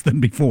speaks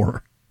than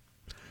before.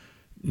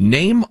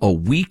 Name a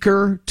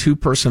weaker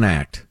two-person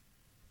act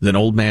than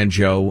Old Man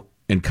Joe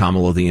and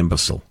Kamala the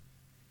imbecile.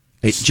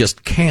 It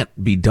just can't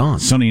be done.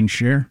 Sonny and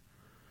Cher?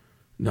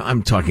 No,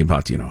 I'm talking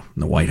about, in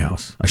the White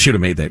House. I should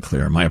have made that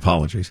clear. My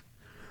apologies.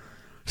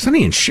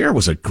 Sonny and Cher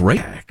was a great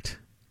act.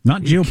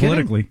 Not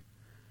geopolitically.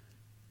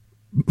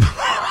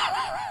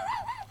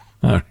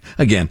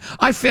 Again,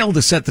 I failed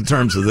to set the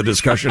terms of the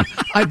discussion.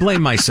 I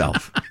blame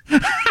myself.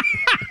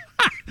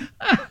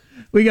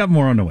 We got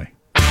more on the way.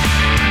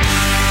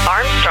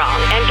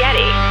 Armstrong and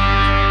Getty.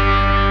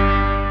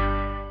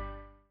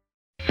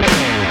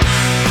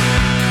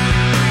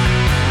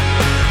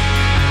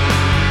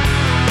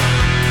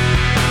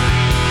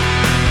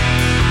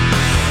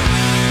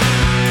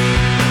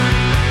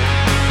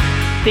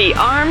 The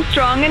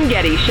Armstrong and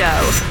Getty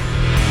Show.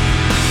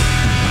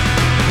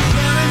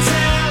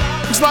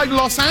 Looks like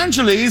Los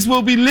Angeles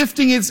will be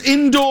lifting its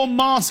indoor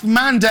mask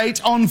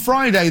mandate on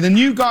Friday. The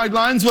new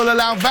guidelines will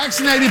allow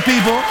vaccinated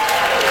people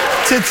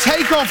to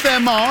take off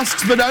their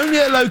masks, but only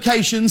at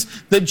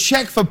locations that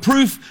check for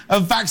proof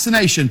of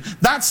vaccination.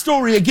 That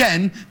story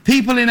again,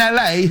 people in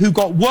LA who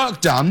got work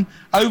done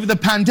over the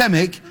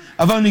pandemic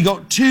have only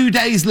got 2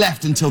 days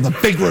left until the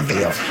big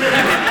reveal.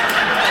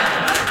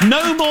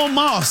 No more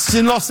masks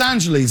in Los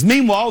Angeles.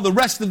 Meanwhile, the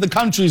rest of the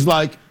country's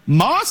like,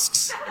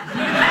 masks?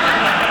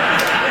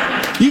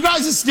 You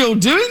guys are still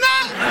doing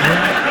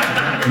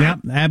that? Yeah,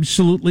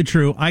 absolutely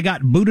true. I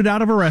got booted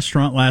out of a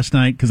restaurant last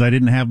night because I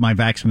didn't have my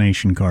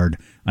vaccination card.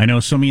 I know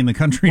some of you in the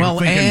country are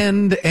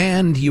thinking...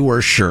 and you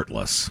were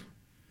shirtless.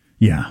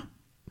 Yeah.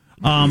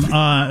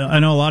 I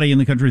know a lot of you in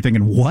the country are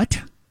thinking,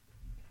 what?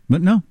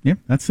 But no, yeah,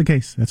 that's the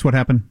case. That's what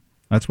happened.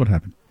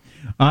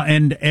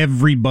 And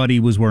everybody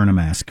was wearing a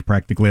mask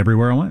practically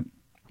everywhere I went.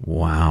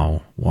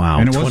 Wow.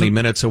 And 20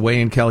 minutes away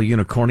in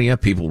California,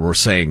 people were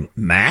saying,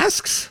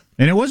 masks?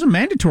 And it wasn't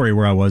mandatory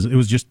where I was. It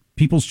was just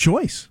people's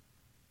choice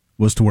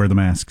was to wear the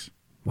masks.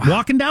 Wow.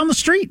 Walking down the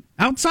street,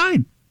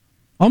 outside.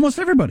 Almost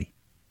everybody.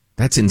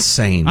 That's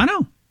insane. I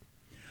know.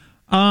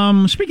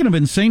 Speaking of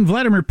insane,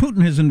 Vladimir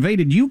Putin has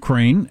invaded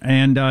Ukraine,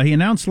 and he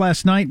announced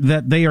last night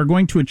that they are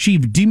going to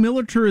achieve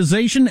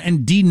demilitarization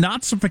and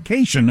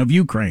denazification of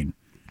Ukraine.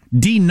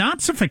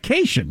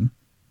 Denazification?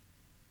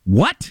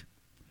 What?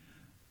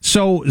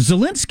 So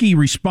Zelensky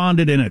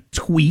responded in a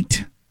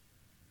tweet.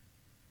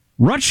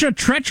 Russia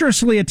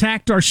treacherously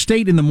attacked our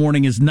state in the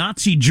morning as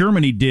Nazi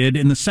Germany did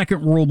in the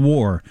Second World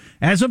War.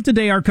 As of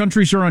today, our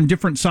countries are on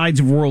different sides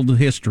of world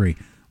history.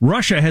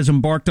 Russia has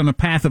embarked on a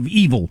path of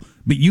evil,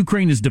 but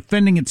Ukraine is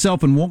defending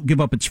itself and won't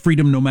give up its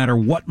freedom no matter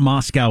what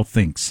Moscow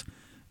thinks.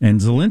 And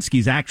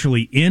Zelensky's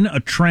actually in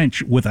a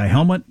trench with a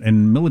helmet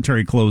and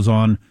military clothes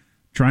on,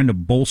 trying to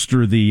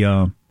bolster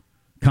the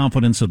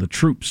confidence of the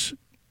troops.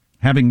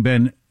 Having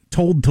been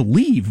told to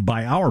leave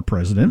by our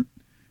president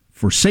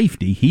for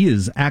safety, he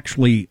is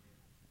actually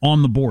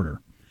on the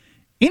border.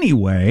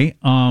 Anyway,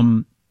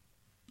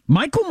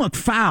 Michael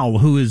McFaul,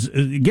 who is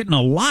getting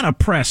a lot of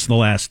press the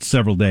last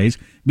several days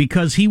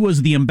because he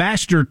was the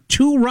ambassador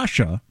to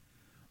Russia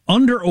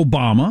under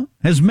Obama,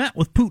 has met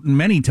with Putin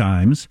many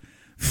times,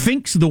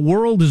 thinks the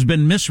world has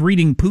been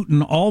misreading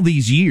Putin all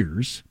these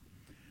years,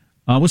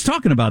 was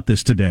talking about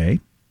this today.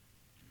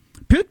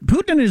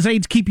 Putin and his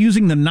aides keep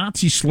using the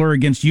Nazi slur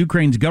against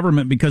Ukraine's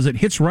government because it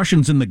hits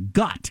Russians in the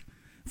gut,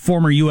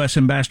 former U.S.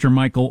 Ambassador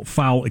Michael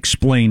Fowl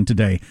explained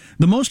today.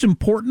 The most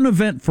important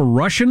event for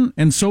Russian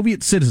and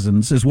Soviet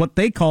citizens is what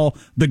they call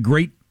the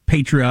Great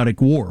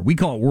Patriotic War. We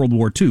call it World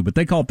War II, but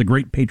they call it the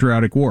Great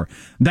Patriotic War.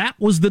 That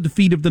was the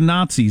defeat of the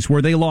Nazis,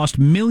 where they lost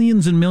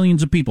millions and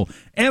millions of people.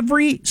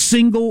 Every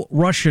single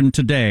Russian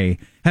today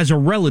has a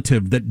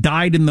relative that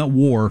died in the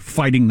war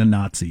fighting the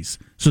Nazis.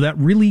 So that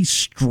really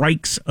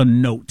strikes a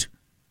note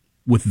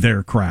with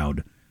their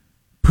crowd.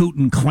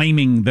 Putin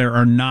claiming there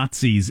are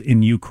Nazis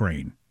in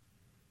Ukraine.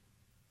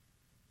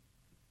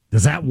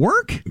 Does that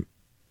work?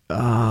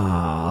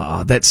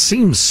 That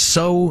seems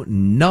so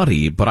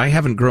nutty, but I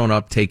haven't grown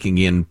up taking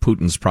in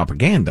Putin's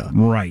propaganda.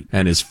 Right.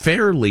 And his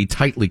fairly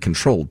tightly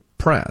controlled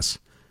press.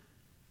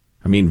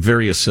 I mean,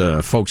 various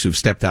folks who've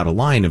stepped out of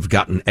line have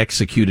gotten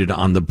executed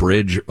on the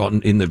bridge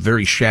in the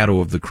very shadow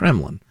of the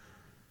Kremlin,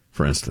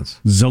 for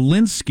instance.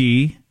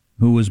 Zelensky,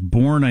 who was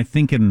born, I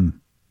think, in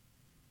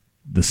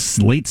the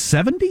late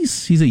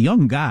 70s, he's a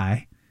young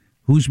guy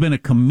who's been a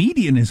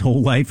comedian his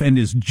whole life and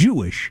is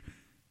Jewish,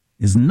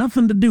 is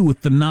nothing to do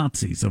with the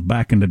Nazis of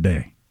back in the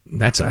day.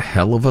 That's a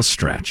hell of a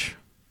stretch.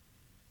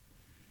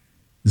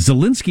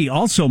 Zelensky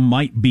also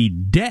might be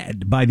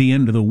dead by the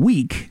end of the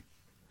week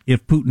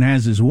if Putin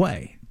has his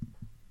way.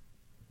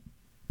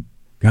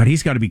 God,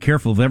 he's got to be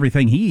careful of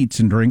everything he eats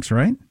and drinks,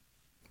 right?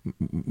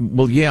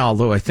 Well, yeah,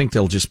 although I think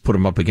they'll just put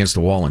him up against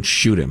a wall and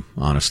shoot him,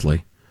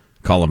 honestly.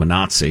 Call him a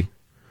Nazi.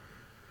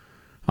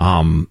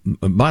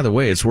 By the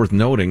way, it's worth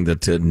noting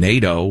that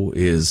NATO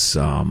is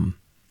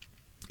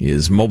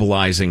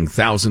mobilizing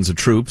thousands of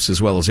troops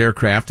as well as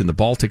aircraft in the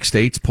Baltic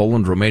states,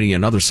 Poland, Romania,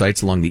 and other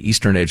sites along the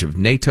eastern edge of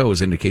NATO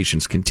as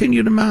indications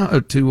continue to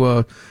mount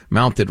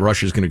that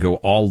Russia is going to go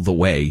all the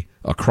way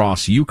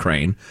across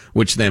Ukraine,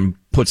 which then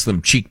puts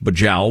them cheek by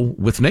jowl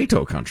with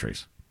NATO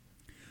countries.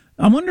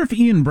 I wonder if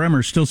Ian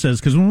Bremmer still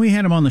says, because when we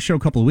had him on the show a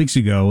couple of weeks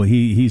ago,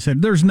 he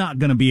said there's not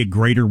going to be a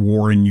greater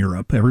war in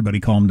Europe. Everybody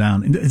calm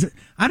down.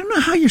 I don't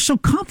know how you're so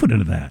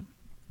confident of that.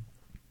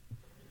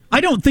 I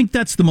don't think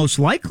that's the most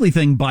likely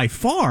thing by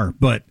far,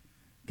 but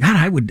God,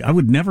 I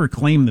would never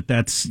claim that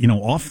that's,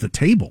 off the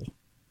table.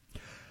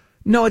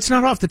 No, it's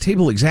not off the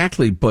table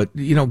exactly, but,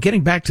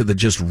 getting back to the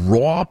just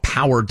raw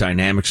power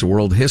dynamics of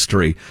world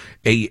history,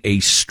 a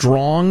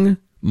strong,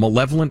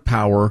 malevolent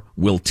power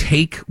will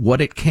take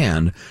what it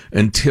can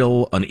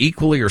until an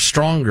equally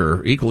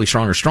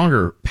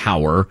stronger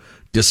power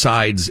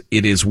decides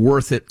it is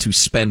worth it to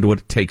spend what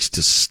it takes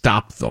to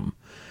stop them.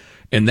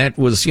 And that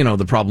was,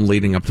 the problem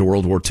leading up to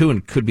World War II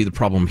and could be the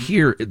problem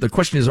here. The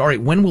question is, all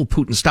right, when will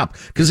Putin stop?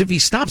 Because if he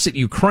stops at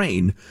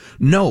Ukraine,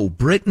 no,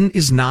 Britain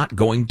is not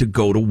going to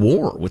go to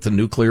war with a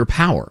nuclear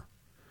power.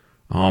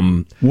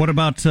 What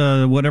about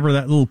whatever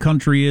that little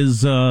country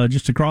is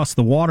just across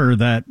the water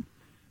that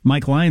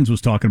Mike Lyons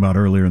was talking about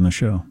earlier in the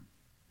show?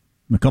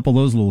 A couple of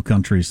those little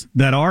countries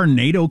that are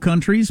NATO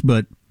countries,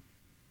 but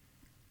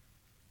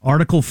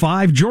Article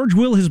 5, George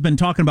Will has been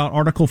talking about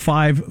Article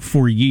 5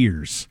 for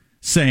years,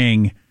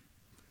 saying,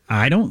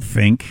 I don't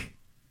think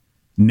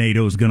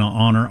NATO's going to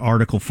honor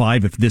Article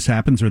 5 if this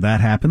happens or that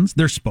happens.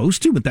 They're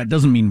supposed to, but that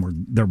doesn't mean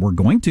we're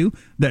going to.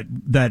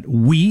 That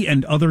we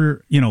and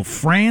other,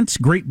 France,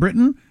 Great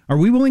Britain, are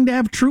we willing to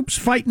have troops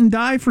fight and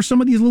die for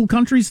some of these little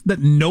countries that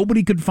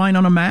nobody could find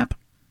on a map?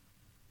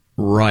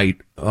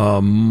 Right.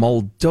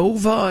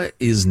 Moldova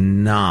is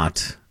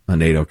not a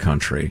NATO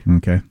country.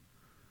 Okay.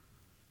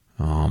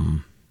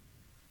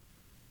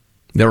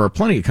 There are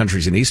plenty of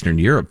countries in Eastern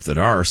Europe that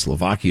are: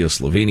 Slovakia,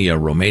 Slovenia,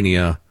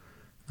 Romania.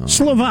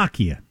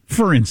 Slovakia,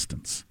 for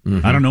instance.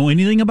 Mm-hmm. I don't know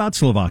anything about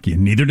Slovakia.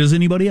 Neither does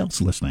anybody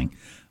else listening.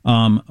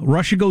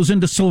 Russia goes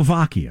into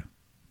Slovakia.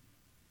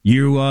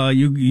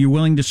 You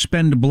willing to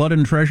spend blood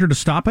and treasure to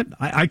stop it?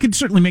 I could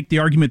certainly make the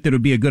argument that it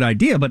would be a good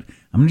idea, but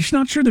I'm just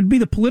not sure there'd be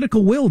the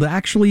political will to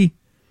actually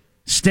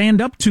stand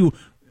up to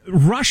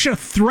Russia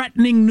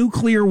threatening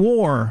nuclear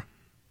war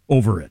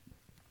over it.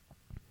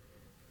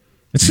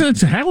 It's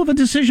a hell of a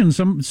decision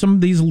some of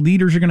these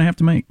leaders are going to have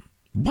to make.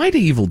 Why do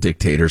evil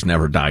dictators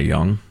never die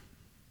young?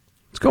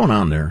 What's going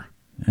on there?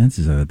 That's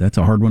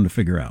a hard one to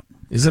figure out.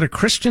 Is it a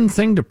Christian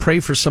thing to pray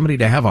for somebody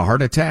to have a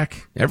heart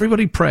attack?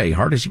 Everybody pray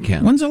hard as you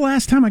can. When's the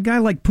last time a guy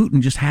like Putin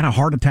just had a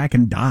heart attack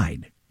and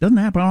died? Doesn't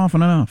happen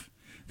often enough.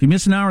 If you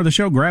miss an hour of the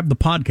show, grab the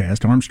podcast,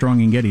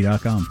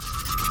 ArmstrongandGetty.com.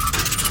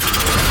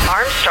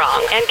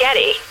 Armstrong and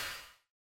Getty.